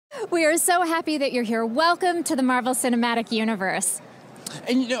We are so happy that you're here. Welcome to the Marvel Cinematic Universe.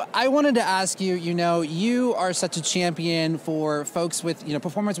 And, I wanted to ask you, you are such a champion for folks with,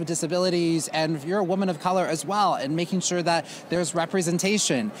 performers with disabilities, and you're a woman of color as well, and making sure that there's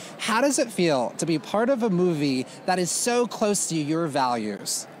representation. How does it feel to be part of a movie that is so close to your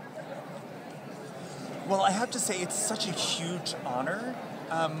values? Well, I have to say, it's such a huge honor.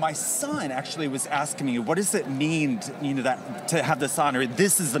 My son actually was asking me, what does it mean, to have this honor?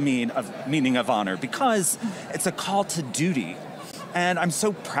 This is the meaning of honor, because it's a call to duty. And I'm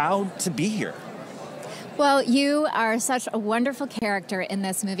so proud to be here. Well, you are such a wonderful character in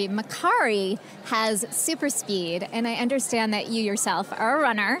this movie. Makari has super speed, and I understand that you yourself are a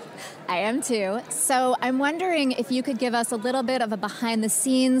runner. I am too. So I'm wondering if you could give us a little bit of a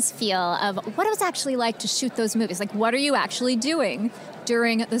behind-the-scenes feel of what it was actually like to shoot those movies. Like, what are you actually doing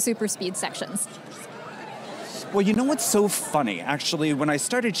during the super speed sections? Well, you know what's so funny? Actually, when I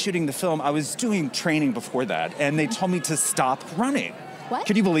started shooting the film, I was doing training before that, and they told me to stop running. What?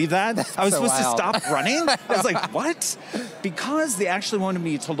 Can you believe that? I was so supposed wild. to stop running? I was like, what? Because they actually wanted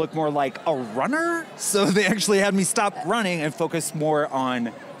me to look more like a runner, so they actually had me stop running and focus more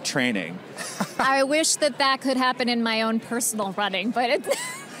on training. I wish that could happen in my own personal running, but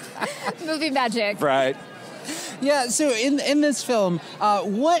it's movie magic. Right. Yeah, so in this film,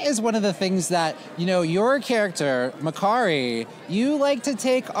 what is one of the things that, your character, Makari, you like to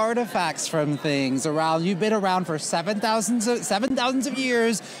take artifacts from things around? You've been around for 7,000 of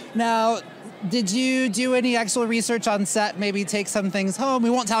years. Now, did you do any actual research on set, maybe take some things home?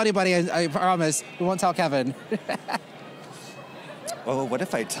 We won't tell anybody, I promise. We won't tell Kevin. Oh, what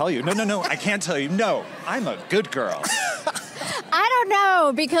if I tell you? No, I can't tell you. No, I'm a good girl. I don't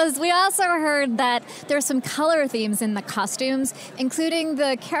know, because we also heard that there's some color themes in the costumes, including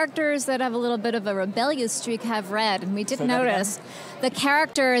the characters that have a little bit of a rebellious streak have red. And we did notice the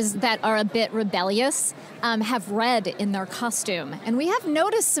characters that are a bit rebellious have red in their costume. And we have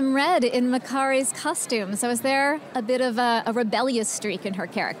noticed some red in Makari's costume. So is there a bit of a rebellious streak in her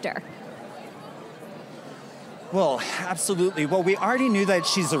character? Well, absolutely. Well, we already knew that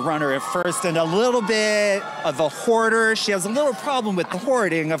she's a runner at first and a little bit of a hoarder. She has a little problem with the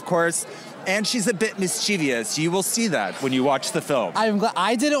hoarding, of course, and she's a bit mischievous. You will see that when you watch the film. I'm glad.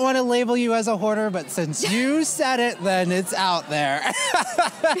 I didn't want to label you as a hoarder, but since you said it, then it's out there.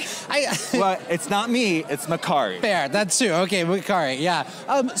 Well, it's not me, it's Makari. Fair, that's true. Okay, Makari, yeah.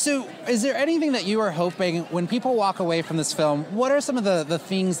 So is there anything that you are hoping when people walk away from this film, what are some of the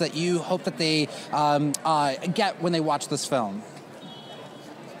things that you hope that they get when they watch this film?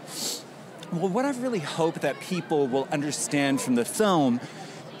 Well, what I really hope that people will understand from the film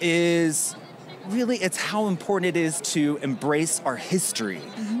is really it's how important it is to embrace our history,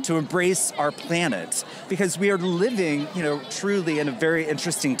 to embrace our planet, because we are living, truly in a very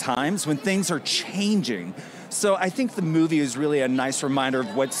interesting times when things are changing. So I think the movie is really a nice reminder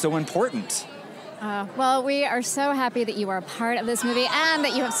of what's so important. Well, we are so happy that you are a part of this movie and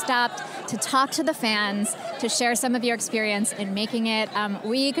that you have stopped to talk to the fans, to share some of your experience in making it.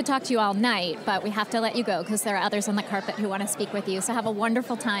 We could talk to you all night, but we have to let you go because there are others on the carpet who want to speak with you. So have a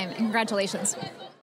wonderful time and congratulations.